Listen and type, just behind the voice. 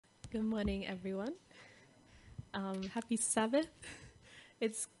Good morning, everyone. Happy Sabbath.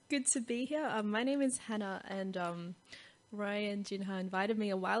 It's good to be here. My name is Hannah, and Roy and Jinha invited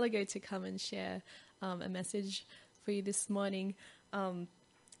me a while ago to come and share a message for you this morning. I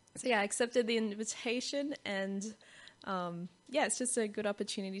accepted the invitation, and it's just a good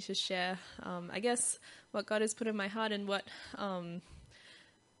opportunity to share, I guess, what God has put in my heart and what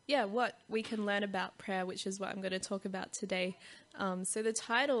we can learn about prayer, which is what I'm going to talk about today. So the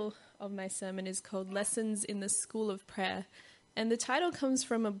title of my sermon is called Lessons in the School of Prayer. And the title comes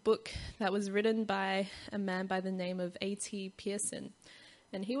from a book that was written by a man by the name of A.T. Pierson.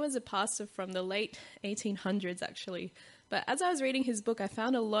 And he was a pastor from the late 1800s, actually. But as I was reading his book, I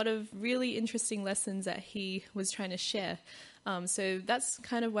found a lot of really interesting lessons that he was trying to share. So that's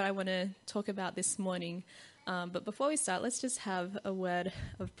kind of what I want to talk about this morning. But before we start, let's just have a word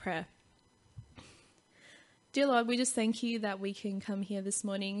of prayer. Dear Lord, we just thank you that we can come here this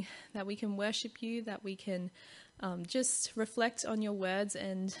morning, that we can worship you, that we can just reflect on your words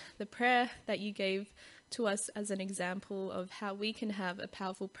and the prayer that you gave to us as an example of how we can have a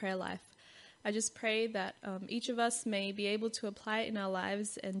powerful prayer life. I just pray that each of us may be able to apply it in our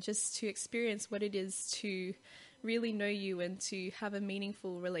lives and just to experience what it is to really know you and to have a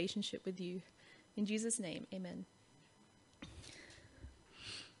meaningful relationship with you. In Jesus' name, amen.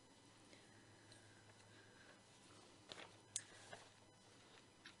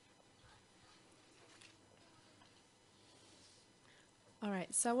 All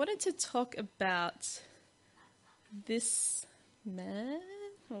right, so I wanted to talk about this man.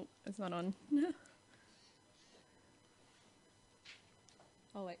 Oh, it's not on.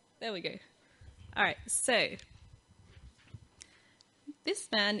 Oh, wait, there we go. All right, so this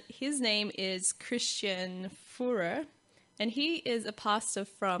man, his name is Christian Führer, and he is a pastor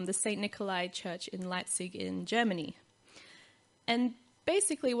from the St. Nikolai Church in Leipzig in Germany. And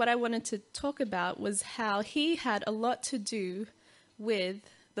basically what I wanted to talk about was how he had a lot to do with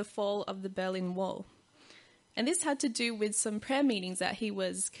the fall of the Berlin Wall. And this had to do with some prayer meetings that he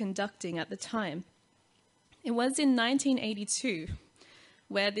was conducting at the time. It was in 1982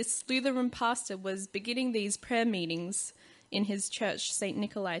 where this Lutheran pastor was beginning these prayer meetings in his church, St.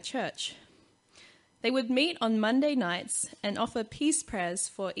 Nikolai Church. They would meet on Monday nights and offer peace prayers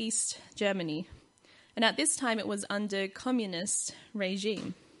for East Germany. And at this time it was under communist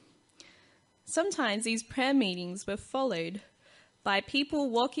regime. Sometimes these prayer meetings were followed by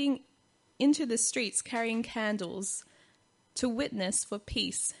people walking into the streets carrying candles to witness for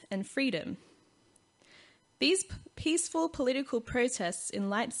peace and freedom. These peaceful political protests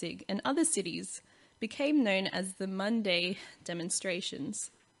in Leipzig and other cities became known as the Monday demonstrations.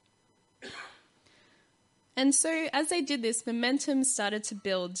 And so as they did this, momentum started to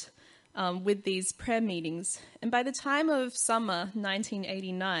build with these prayer meetings. And by the time of summer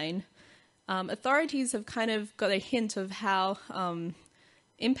 1989, authorities have kind of got a hint of how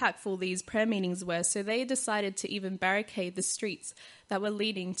impactful these prayer meetings were, so they decided to even barricade the streets that were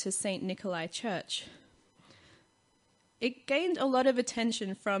leading to St. Nikolai Church. It gained a lot of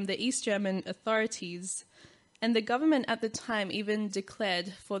attention from the East German authorities, and the government at the time even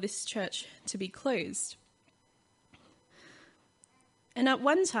declared for this church to be closed. And at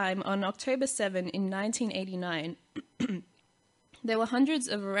one time, on October 7 in 1989, there were hundreds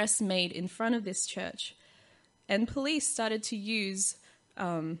of arrests made in front of this church, and police started to use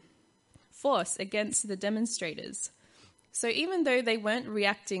force against the demonstrators. So even though they weren't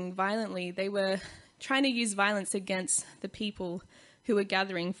reacting violently, they were trying to use violence against the people who were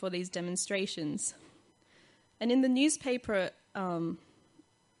gathering for these demonstrations. And in the newspaper on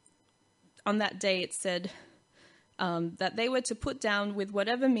that day, it said that they were to put down with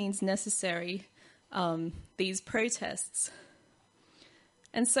whatever means necessary these protests.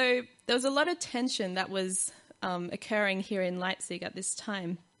 And so there was a lot of tension that was occurring here in Leipzig at this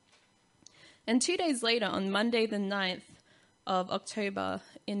time. And 2 days later, on Monday the 9th of October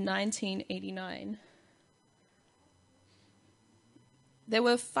in 1989, there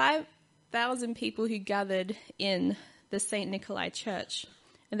were 5,000 people who gathered in the St. Nikolai Church,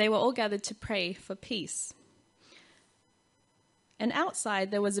 and they were all gathered to pray for peace. And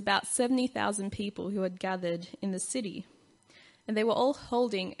outside, there was about 70,000 people who had gathered in the city, and they were all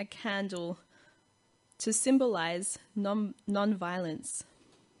holding a candle to symbolize non-violence.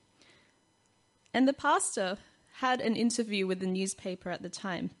 And the pastor had an interview with the newspaper at the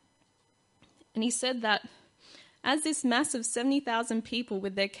time, and he said that as this mass of 70,000 people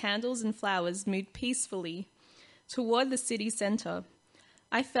with their candles and flowers moved peacefully toward the city center,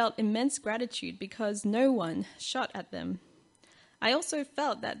 I felt immense gratitude because no one shot at them. I also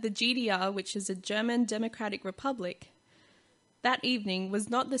felt that the GDR, which is a German Democratic Republic, that evening was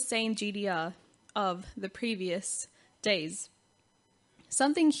not the same GDR of the previous days.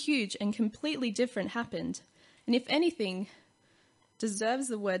 Something huge and completely different happened, and if anything deserves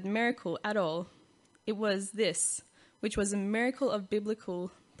the word miracle at all, it was this, which was a miracle of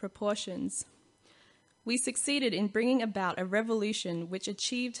biblical proportions. We succeeded in bringing about a revolution which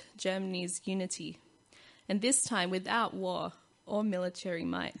achieved Germany's unity, and this time without war or military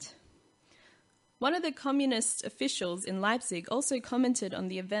might. One of the communist officials in Leipzig also commented on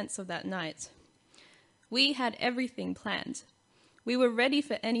the events of that night. We had everything planned. We were ready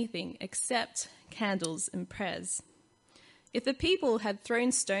for anything except candles and prayers. If the people had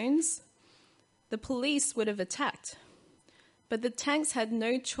thrown stones, the police would have attacked. But the tanks had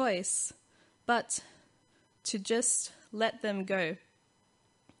no choice but to just let them go.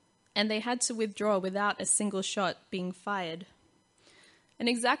 And they had to withdraw without a single shot being fired. And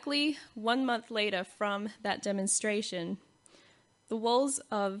exactly 1 month later from that demonstration, the walls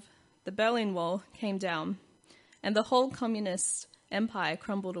of the Berlin Wall came down, and the whole communist empire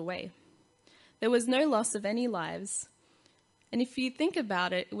crumbled away. There was no loss of any lives, and if you think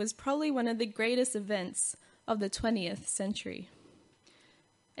about it, it was probably one of the greatest events of the 20th century.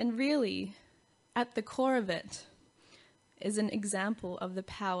 And really, at the core of it, is an example of the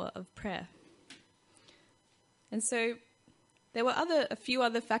power of prayer. And so there were a few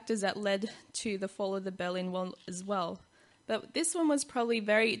other factors that led to the fall of the Berlin Wall as well. But this one was probably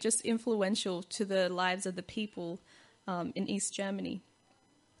very just influential to the lives of the people in East Germany.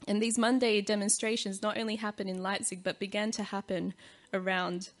 And these Monday demonstrations not only happened in Leipzig, but began to happen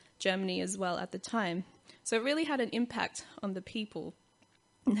around Germany as well at the time. So it really had an impact on the people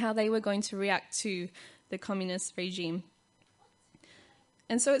and how they were going to react to the communist regime.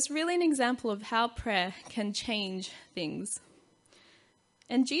 And so it's really an example of how prayer can change things.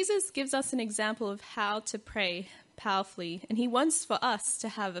 And Jesus gives us an example of how to pray powerfully, and he wants for us to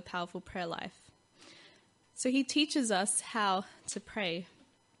have a powerful prayer life. So he teaches us how to pray.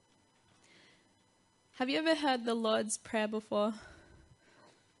 Have you ever heard the Lord's Prayer before?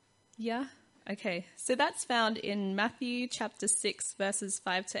 Yeah? Okay, so that's found in Matthew chapter 6, verses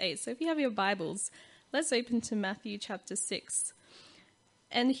 5 to 8. So if you have your Bibles, let's open to Matthew chapter 6.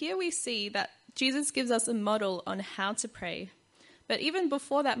 And here we see that Jesus gives us a model on how to pray. But even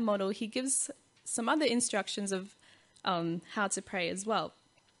before that model, he gives some other instructions of how to pray as well.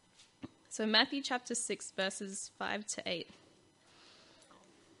 So Matthew chapter 6, verses 5 to 8.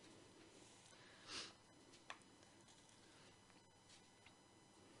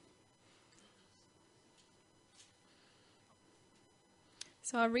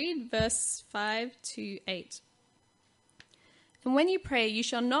 So I'll read verse 5 to 8. And when you pray, you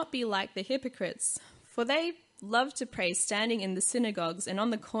shall not be like the hypocrites, for they love to pray standing in the synagogues and on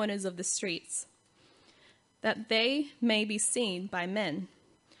the corners of the streets, that they may be seen by men.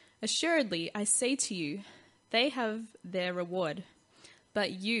 Assuredly, I say to you, they have their reward.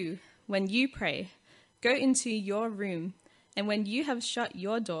 But you, when you pray, go into your room, and when you have shut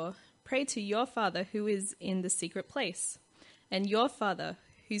your door, pray to your Father who is in the secret place. And your Father,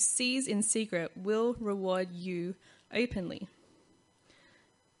 who sees in secret, will reward you openly.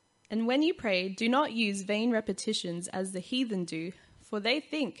 And when you pray, do not use vain repetitions as the heathen do, for they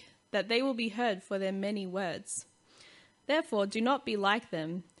think that they will be heard for their many words. Therefore, do not be like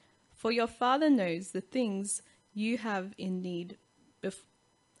them, for your Father knows the things you have in need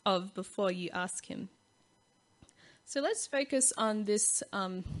of before you ask him. So let's focus on this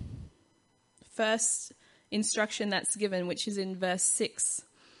first instruction that's given, which is in verse 6.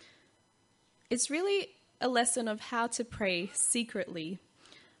 It's really a lesson of how to pray secretly.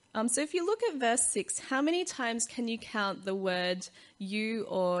 So if you look at verse 6, how many times can you count the word you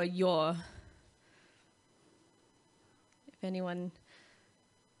or your? If anyone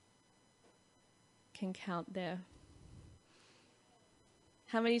can count there.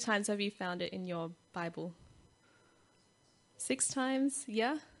 How many times have you found it in your Bible? 6 times?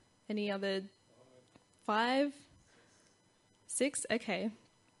 Yeah? Any other? 5? 6? Okay.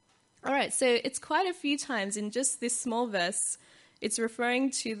 All right, so it's quite a few times in just this small verse. It's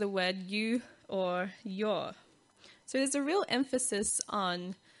referring to the word you or your. So there's a real emphasis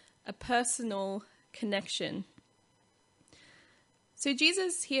on a personal connection. So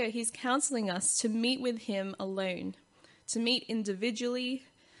Jesus here, he's counseling us to meet with him alone, to meet individually,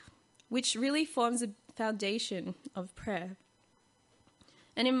 which really forms a foundation of prayer.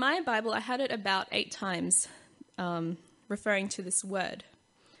 And in my Bible, I had it about 8 times referring to this word.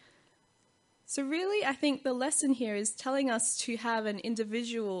 So really, I think the lesson here is telling us to have an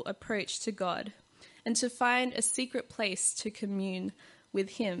individual approach to God and to find a secret place to commune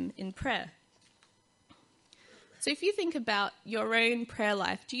with him in prayer. So if you think about your own prayer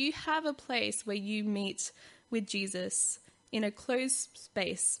life, do you have a place where you meet with Jesus in a closed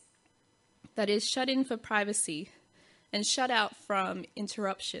space that is shut in for privacy and shut out from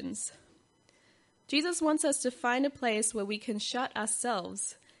interruptions? Jesus wants us to find a place where we can shut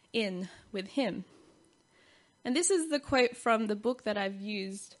ourselves in with him. And this is the quote from the book that I've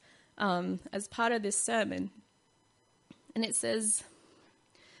used as part of this sermon. And it says,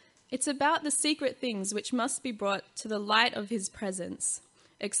 "It's about the secret things which must be brought to the light of his presence,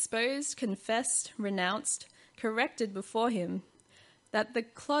 exposed, confessed, renounced, corrected before him, that the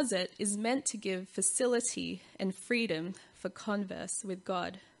closet is meant to give facility and freedom for converse with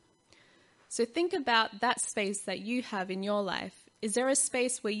God." So think about that space that you have in your life. Is there a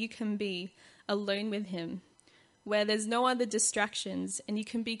space where you can be alone with him, where there's no other distractions, and you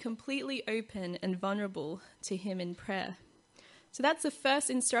can be completely open and vulnerable to him in prayer? So that's the first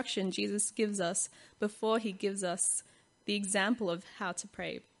instruction Jesus gives us before he gives us the example of how to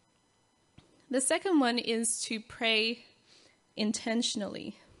pray. The second one is to pray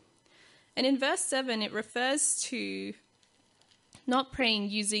intentionally. And in verse 7, it refers to not praying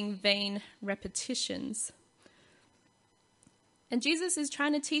using vain repetitions. And Jesus is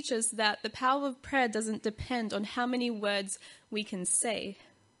trying to teach us that the power of prayer doesn't depend on how many words we can say,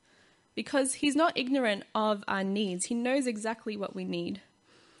 because he's not ignorant of our needs. He knows exactly what we need.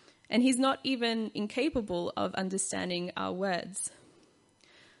 And he's not even incapable of understanding our words.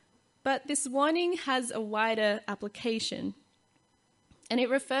 But this warning has a wider application. And it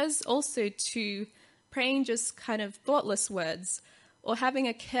refers also to praying just kind of thoughtless words or having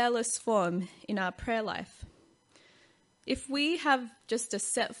a careless form in our prayer life. If we have just a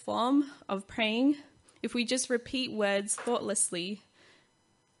set form of praying, if we just repeat words thoughtlessly,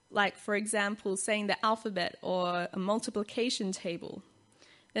 like, for example, saying the alphabet or a multiplication table,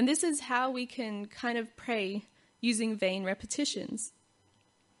 then this is how we can kind of pray using vain repetitions.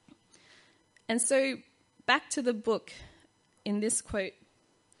 And so back to the book in this quote,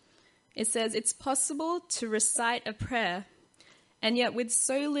 it says, "It's possible to recite a prayer, and yet with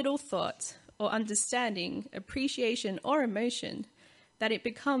so little thought or understanding, appreciation, or emotion, that it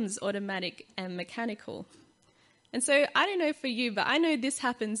becomes automatic and mechanical." And so I don't know for you, but I know this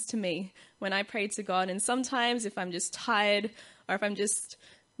happens to me when I pray to God. And sometimes if I'm just tired or if I'm just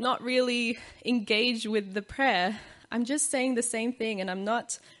not really engaged with the prayer, I'm just saying the same thing and I'm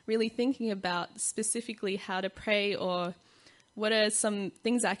not really thinking about specifically how to pray or what are some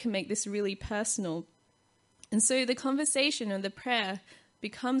things that can make this really personal. And so the conversation and the prayer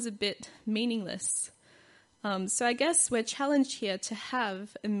becomes a bit meaningless. So I guess we're challenged here to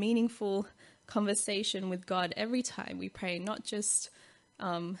have a meaningful conversation with God every time we pray, not just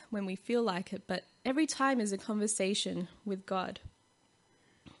when we feel like it, but every time is a conversation with God.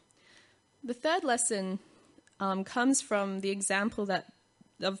 The third lesson comes from the example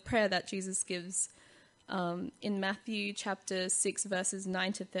of prayer that Jesus gives in Matthew chapter 6, verses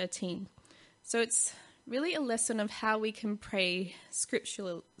 9 to 13. So it's really a lesson of how we can pray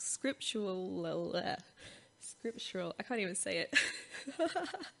scriptural. I can't even say it.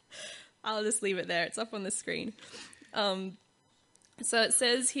 I'll just leave it there. It's up on the screen. So it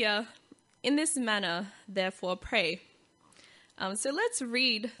says here, "In this manner, therefore, pray." So let's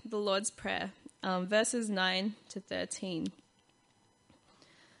read the Lord's Prayer, verses 9 to 13.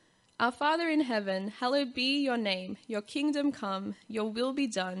 "Our Father in heaven, hallowed be your name. Your kingdom come, your will be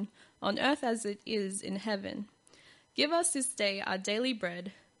done, on earth as it is in heaven. Give us this day our daily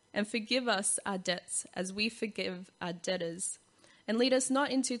bread, and forgive us our debts as we forgive our debtors. And lead us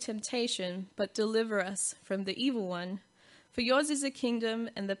not into temptation, but deliver us from the evil one. For yours is the kingdom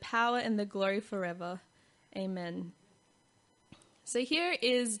and the power and the glory forever. Amen." So here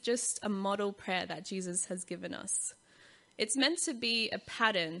is just a model prayer that Jesus has given us. It's meant to be a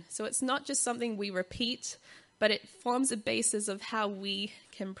pattern, so it's not just something we repeat, but it forms a basis of how we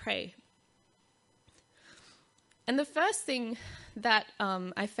can pray. And the first thing that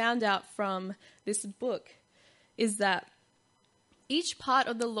I found out from this book is that each part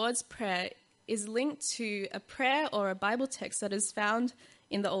of the Lord's Prayer is linked to a prayer or a Bible text that is found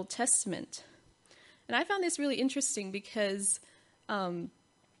in the Old Testament. And I found this really interesting because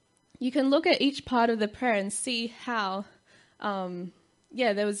you can look at each part of the prayer and see how,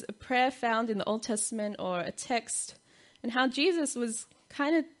 there was a prayer found in the Old Testament or a text, and how Jesus was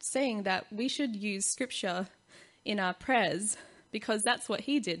kind of saying that we should use scripture in our prayers because that's what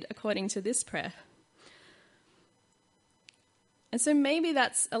he did according to this prayer. And so maybe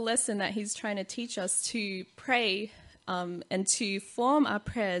that's a lesson that he's trying to teach us, to pray and to form our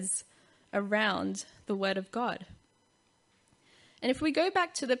prayers around the Word of God. And if we go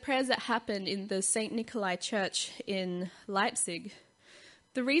back to the prayers that happened in the St. Nikolai Church in Leipzig,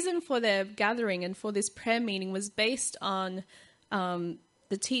 the reason for their gathering and for this prayer meeting was based on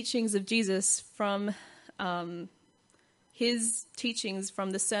the teachings of Jesus from his teachings from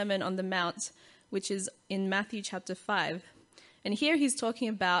the Sermon on the Mount, which is in Matthew chapter 5. And here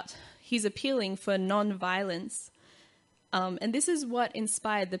he's appealing for non-violence. And this is what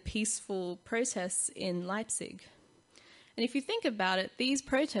inspired the peaceful protests in Leipzig. And if you think about it, these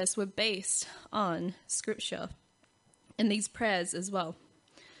protests were based on Scripture and these prayers as well.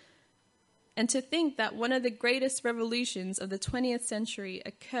 And to think that one of the greatest revolutions of the 20th century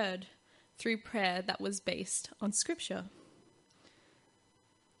occurred through prayer that was based on Scripture.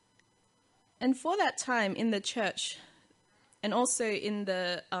 And for that time in the church, and also in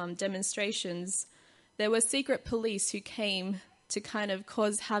the demonstrations, there were secret police who came to kind of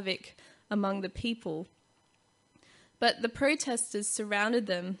cause havoc among the people. But the protesters surrounded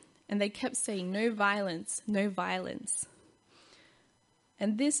them, and they kept saying, "No violence, no violence."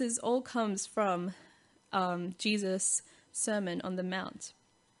 And this all comes from Jesus' Sermon on the Mount.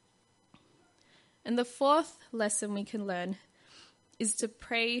 And the fourth lesson we can learn is to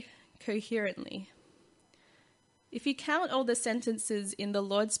pray coherently. If you count all the sentences in the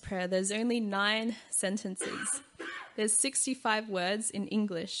Lord's Prayer, there's only 9 sentences. There's 65 words in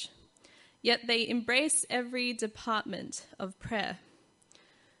English. Yet they embrace every department of prayer.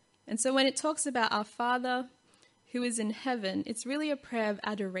 And so when it talks about our Father who is in heaven, it's really a prayer of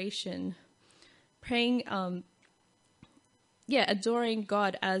adoration. Praying, adoring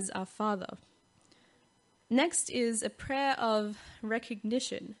God as our Father. Next is a prayer of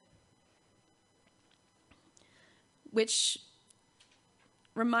recognition, which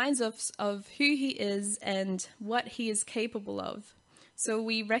reminds us of who he is and what he is capable of. So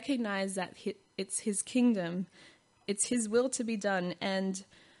we recognize that it's his kingdom, it's his will to be done, and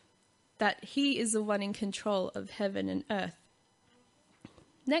that he is the one in control of heaven and earth.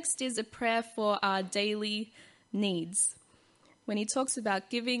 Next is a prayer for our daily needs. When he talks about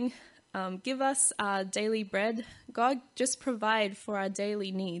give us our daily bread, God just provide for our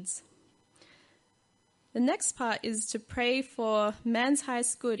daily needs. The next part is to pray for man's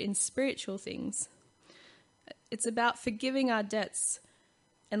highest good in spiritual things. It's about forgiving our debts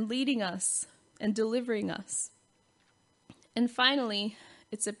and leading us and delivering us. And finally,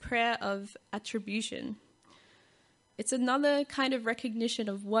 it's a prayer of attribution. It's another kind of recognition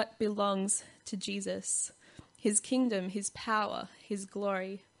of what belongs to Jesus, his kingdom, his power, his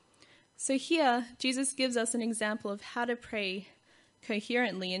glory. So here, Jesus gives us an example of how to pray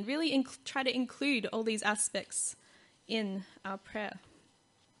coherently and really try to include all these aspects in our prayer.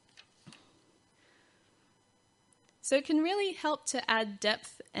 So it can really help to add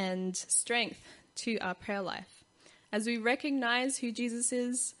depth and strength to our prayer life. As we recognize who Jesus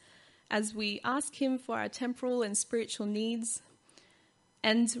is, as we ask him for our temporal and spiritual needs,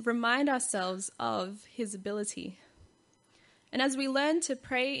 and remind ourselves of his ability. And as we learn to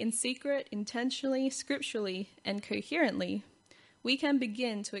pray in secret, intentionally, scripturally, and coherently, we can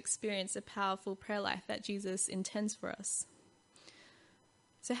begin to experience a powerful prayer life that Jesus intends for us.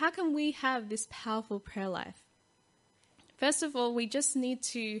 So how can we have this powerful prayer life? First of all, we just need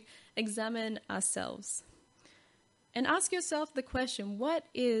to examine ourselves and ask yourself the question, what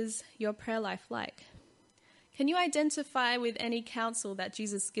is your prayer life like? Can you identify with any counsel that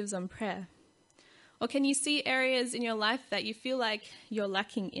Jesus gives on prayer? Or can you see areas in your life that you feel like you're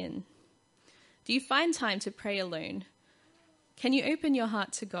lacking in? Do you find time to pray alone? Can you open your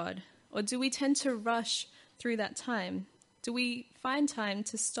heart to God? Or do we tend to rush through that time? Do we find time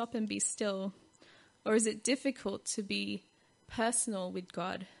to stop and be still? Or is it difficult to be personal with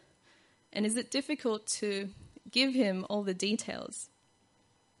God? And is it difficult to give him all the details?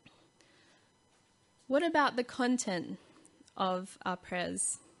 What about the content of our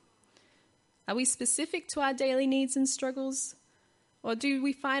prayers? Are we specific to our daily needs and struggles? Or do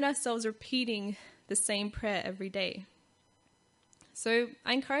we find ourselves repeating the same prayer every day? So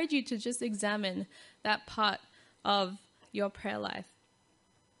I encourage you to just examine that part of your prayer life.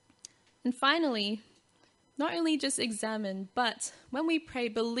 And finally, not only just examine, but when we pray,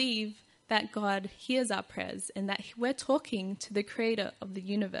 believe that God hears our prayers and that we're talking to the creator of the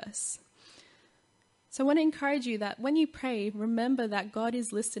universe. So I want to encourage you that when you pray, remember that God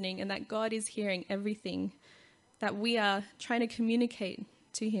is listening and that God is hearing everything that we are trying to communicate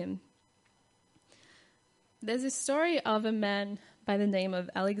to him. There's a story of a man by the name of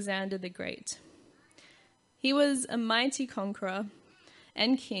Alexander the Great. He was a mighty conqueror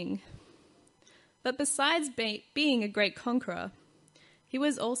and king. But besides being a great conqueror, he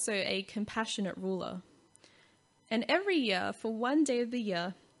was also a compassionate ruler. And every year, for one day of the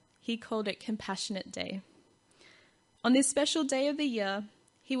year, he called it Compassionate Day. On this special day of the year,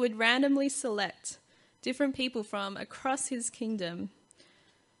 he would randomly select different people from across his kingdom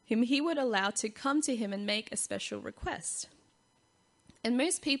whom he would allow to come to him and make a special request. And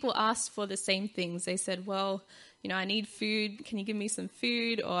most people asked for the same things. They said, well, I need food. Can you give me some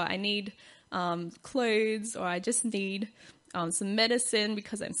food? Or I need clothes, or I just need some medicine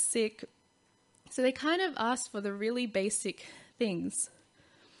because I'm sick. So they kind of asked for the really basic things.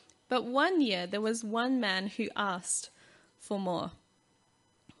 But one year, there was one man who asked for more.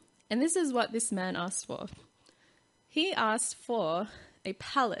 And this is what this man asked for. He asked for a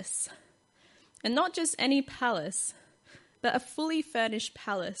palace. And not just any palace, but a fully furnished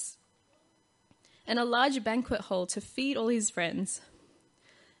palace. And a large banquet hall to feed all his friends.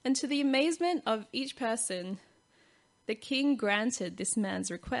 And to the amazement of each person, the king granted this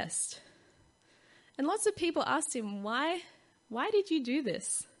man's request. And lots of people asked him, why did you do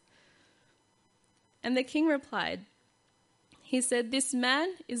this? And the king replied, he said, this man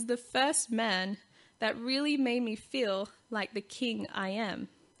is the first man that really made me feel like the king I am,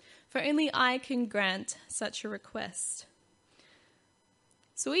 for only I can grant such a request.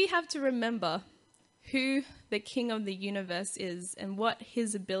 So we have to remember who the king of the universe is and what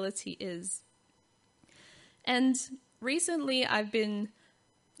his ability is. And recently I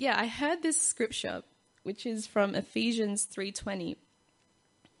heard this scripture, which is from Ephesians 3:20.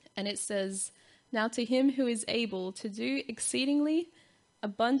 And it says, now to him who is able to do exceedingly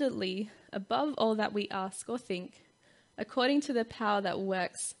abundantly above all that we ask or think, according to the power that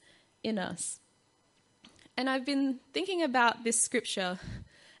works in us. And I've been thinking about this scripture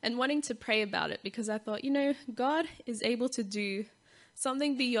and wanting to pray about it because I thought, God is able to do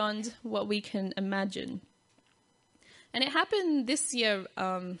something beyond what we can imagine. And it happened this year.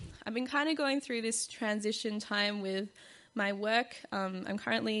 I've been kind of going through this transition time with my work. I'm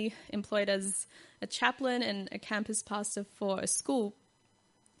currently employed as a chaplain and a campus pastor for a school.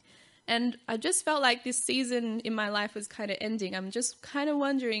 And I just felt like this season in my life was kind of ending. I'm just kind of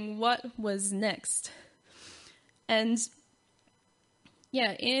wondering what was next. And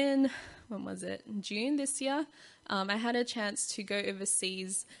in June this year, I had a chance to go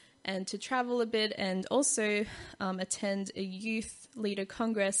overseas and to travel a bit and also attend a youth leader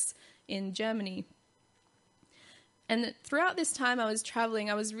congress in Germany. And throughout this time I was traveling,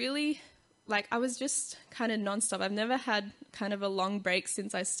 I was really, I was just kind of nonstop. I've never had kind of a long break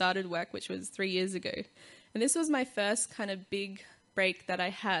since I started work, which was 3 years ago. And this was my first kind of big break that I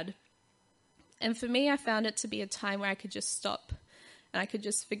had. And for me, I found it to be a time where I could just stop and I could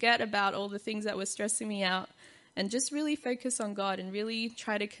just forget about all the things that were stressing me out and just really focus on God and really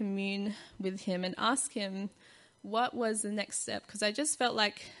try to commune with him and ask him what was the next step. Because I just felt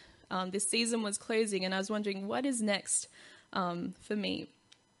like this season was closing and I was wondering what is next for me.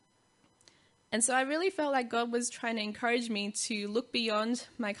 And so I really felt like God was trying to encourage me to look beyond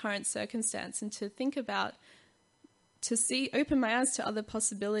my current circumstance and to think about, open my eyes to other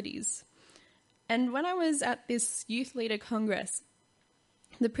possibilities. And when I was at this youth leader congress,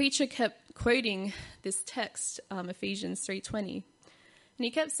 the preacher kept quoting this text, Ephesians 3:20. And he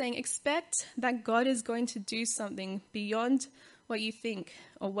kept saying, expect that God is going to do something beyond what you think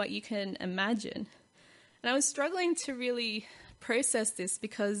or what you can imagine. And I was struggling to really process this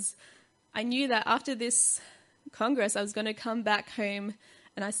because I knew that after this congress, I was going to come back home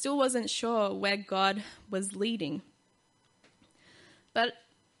and I still wasn't sure where God was leading. But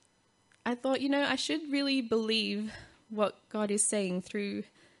I thought, I should really believe what God is saying through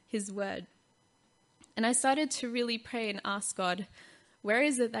his word. And I started to really pray and ask God, where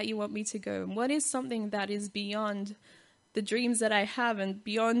is it that you want me to go? And what is something that is beyond the dreams that I have and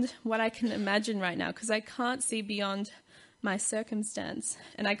beyond what I can imagine right now? Because I can't see beyond my circumstance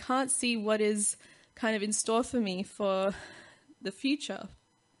and I can't see what is kind of in store for me for the future.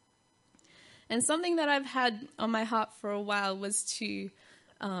 And something that I've had on my heart for a while was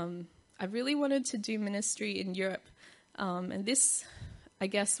I really wanted to do ministry in Europe. And this, I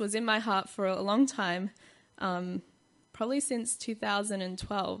guess, was in my heart for a long time, probably since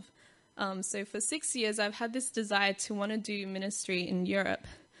 2012. So for 6 years, I've had this desire to want to do ministry in Europe.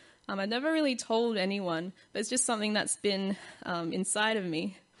 I never really told anyone, but it's just something that's been inside of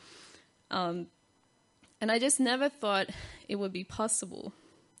me. And I just never thought it would be possible.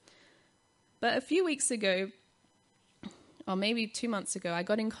 But a few weeks ago, or maybe 2 months ago, I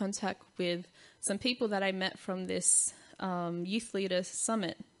got in contact with some people that I met from this youth leader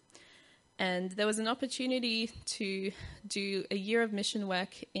summit. And there was an opportunity to do a year of mission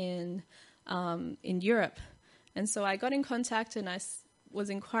work in Europe. And so I got in contact and I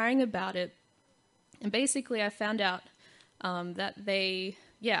was inquiring about it. And basically I found out that I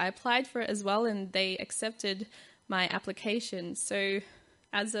applied for it as well, and they accepted my application. So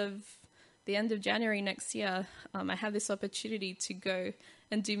as of the end of January next year, I have this opportunity to go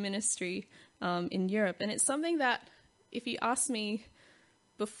and do ministry in Europe. And it's something that, if you asked me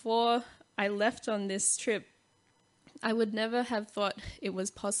before I left on this trip, I would never have thought it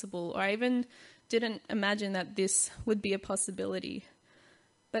was possible, or I even didn't imagine that this would be a possibility.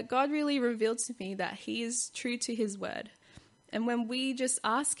 But God really revealed to me that he is true to his word. And when we just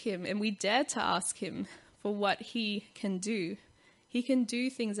ask him, and we dare to ask him for what he can do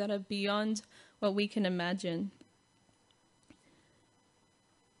things that are beyond what we can imagine.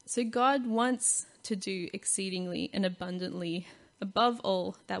 So God wants to do exceedingly and abundantly above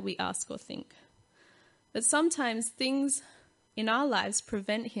all that we ask or think. But sometimes things in our lives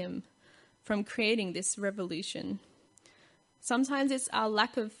prevent him from creating this revolution. Sometimes it's our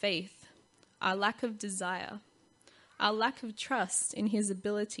lack of faith, our lack of desire, our lack of trust in his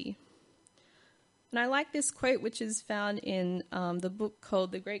ability. And I like this quote, which is found in the book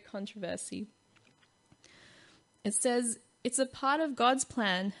called The Great Controversy. It says, "It's a part of God's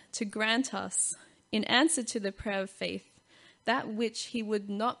plan to grant us, in answer to the prayer of faith, that which he would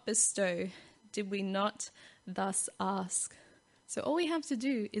not bestow did we not thus ask." So all we have to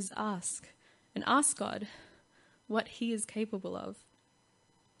do is ask, and ask God what he is capable of.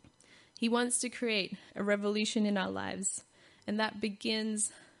 He wants to create a revolution in our lives, and that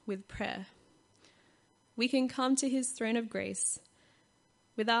begins with prayer. We can come to his throne of grace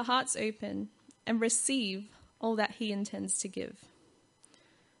with our hearts open and receive all that he intends to give.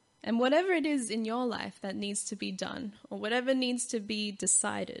 And whatever it is in your life that needs to be done, or whatever needs to be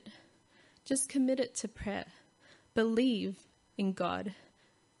decided, just commit it to prayer. Believe in God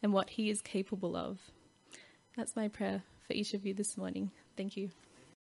and what he is capable of. That's my prayer for each of you this morning. Thank you.